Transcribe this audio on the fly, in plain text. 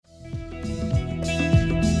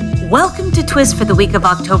Welcome to Twist for the week of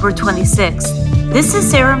October 26th. This is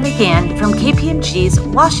Sarah McGann from KPMG's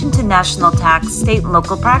Washington National Tax State and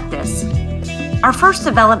Local Practice. Our first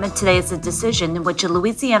development today is a decision in which a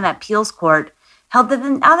Louisiana appeals court held that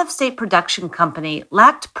an out-of-state production company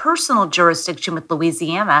lacked personal jurisdiction with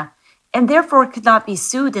Louisiana and therefore could not be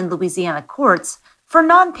sued in Louisiana courts for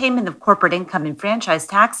non-payment of corporate income and franchise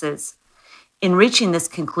taxes. In reaching this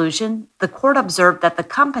conclusion, the court observed that the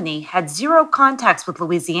company had zero contacts with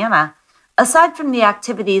Louisiana, aside from the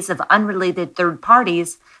activities of unrelated third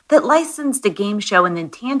parties that licensed a game show and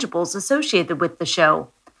intangibles associated with the show.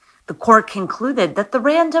 The court concluded that the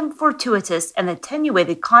random, fortuitous, and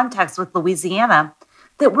attenuated contacts with Louisiana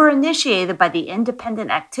that were initiated by the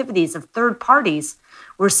independent activities of third parties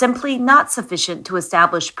were simply not sufficient to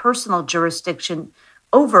establish personal jurisdiction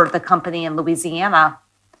over the company in Louisiana.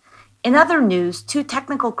 In other news, 2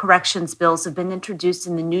 technical corrections bills have been introduced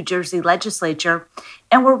in the New Jersey legislature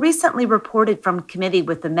and were recently reported from committee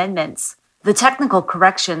with amendments. The technical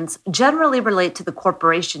corrections generally relate to the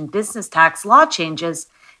corporation business tax law changes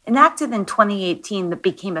enacted in 2018 that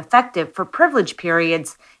became effective for privilege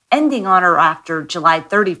periods ending on or after July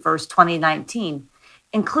 31st, 2019,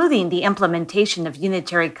 including the implementation of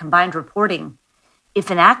unitary combined reporting. If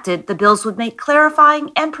enacted, the bills would make clarifying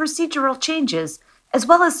and procedural changes as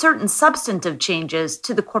well as certain substantive changes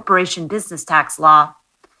to the corporation business tax law.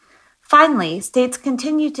 Finally, states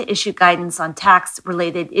continue to issue guidance on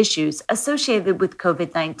tax-related issues associated with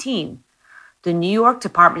COVID-19. The New York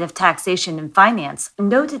Department of Taxation and Finance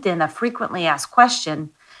noted in a frequently asked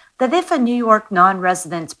question that if a New York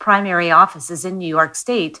non-resident's primary office is in New York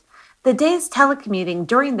State, the days telecommuting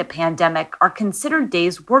during the pandemic are considered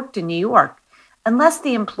days worked in New York, unless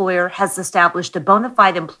the employer has established a bona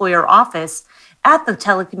fide employer office at the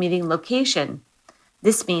telecommuting location.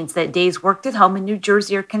 This means that days worked at home in New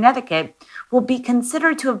Jersey or Connecticut will be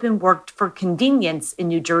considered to have been worked for convenience in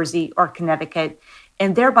New Jersey or Connecticut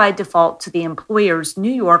and thereby default to the employer's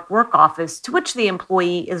New York work office to which the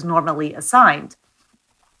employee is normally assigned.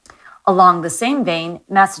 Along the same vein,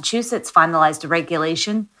 Massachusetts finalized a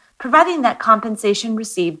regulation providing that compensation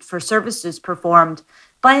received for services performed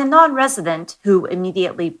by a non-resident who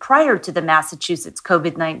immediately prior to the Massachusetts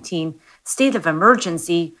COVID-19 state of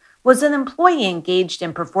emergency was an employee engaged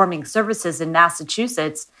in performing services in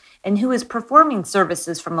Massachusetts and who is performing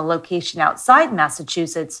services from a location outside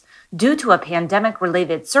Massachusetts due to a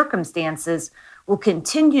pandemic-related circumstances will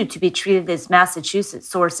continue to be treated as Massachusetts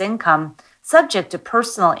source income, subject to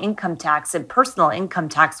personal income tax and personal income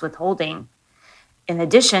tax withholding. In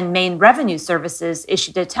addition, Maine Revenue Services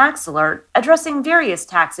issued a tax alert addressing various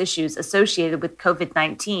tax issues associated with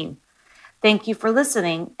COVID-19. Thank you for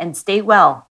listening and stay well.